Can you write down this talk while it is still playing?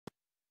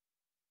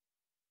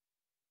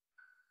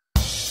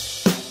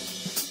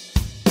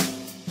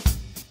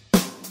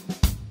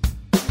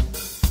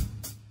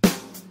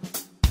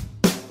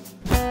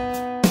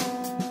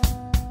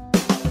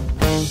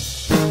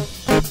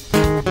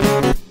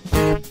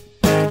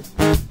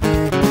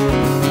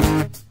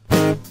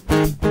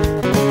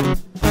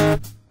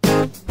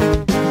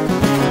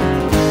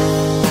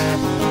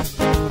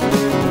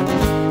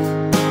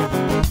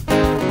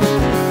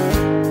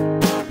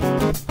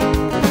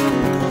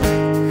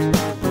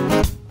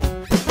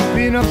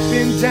Been up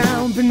and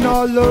down, been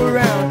all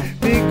around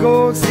big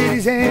old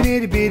cities and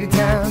itty bitty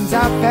towns.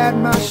 I've had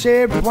my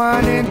share of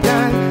wine and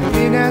dine.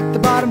 Been at the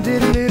bottom,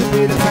 did a little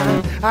bit of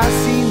time. I've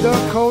seen the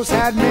coast,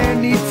 had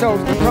many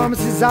toast.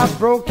 Promises I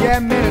broke, yeah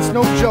man, it's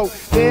no joke.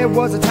 There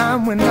was a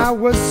time when I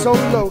was so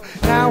low.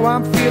 Now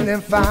I'm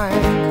feeling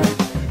fine.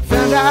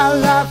 Found out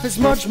life is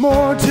much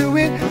more to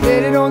it.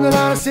 Laid it on the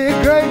line, I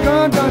said, great,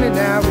 gone, done it.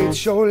 Now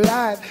it's your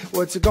life.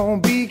 What's it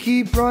gonna be?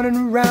 Keep running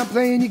around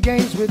playing your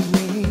games with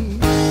me.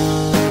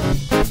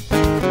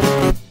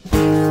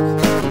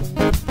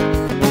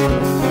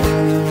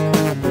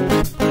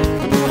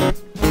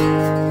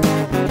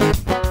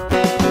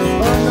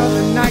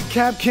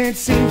 Cap can't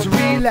seem to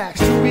relax.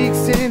 2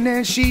 weeks in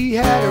and she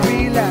had a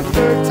relapse.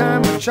 Third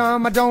time a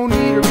charm, I don't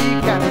need a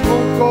recap.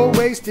 Won't go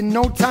wasting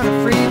no time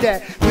to free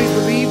that. Please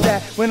believe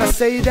that when I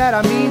say that,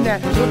 I mean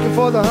that. Looking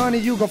for the honey,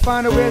 you gon'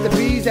 find her where the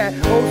bees at.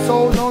 Oh,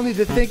 so lonely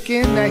to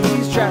thinking that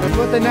he's trapped.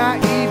 But they're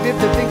naive if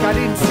they think I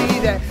didn't see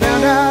that.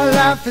 Found out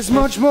life is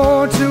much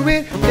more to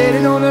it. Laid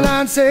it on the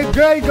line, said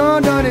great,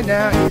 gone, done it.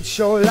 Now it's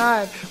your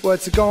life.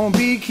 What's it gonna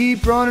be?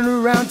 Keep running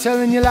around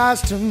telling your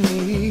lies to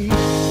me.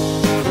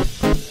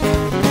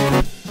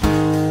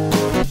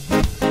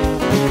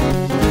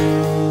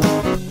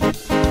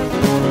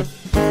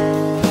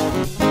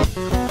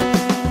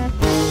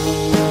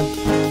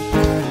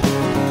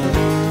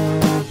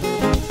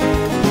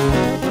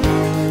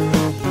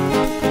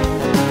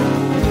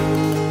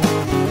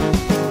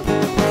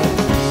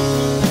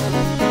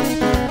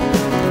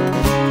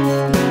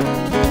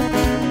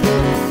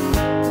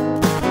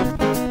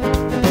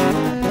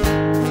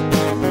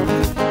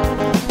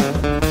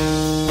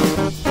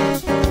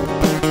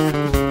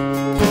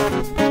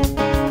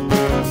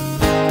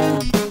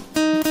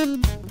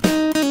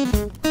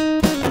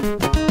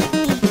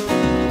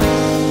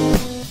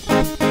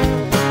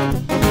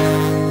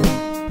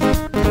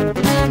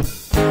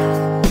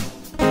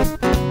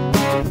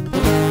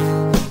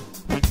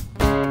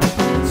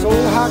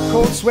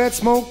 Cold sweat,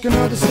 smoke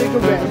another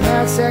cigarette.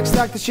 Mad sex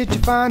like the shit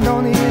you find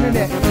on the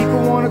internet.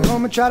 People wanna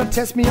come and try to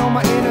test me on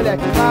my intellect.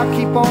 I'll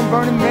keep on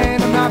burning,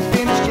 man, I'm not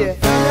finished yet.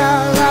 Found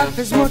out life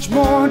is much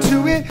more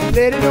to it.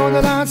 Laid it on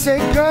the line, say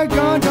good,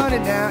 gone, done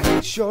it. Now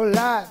it's your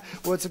life.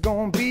 What's it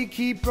gonna be?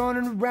 Keep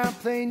running around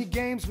playing your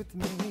games with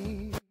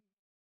me.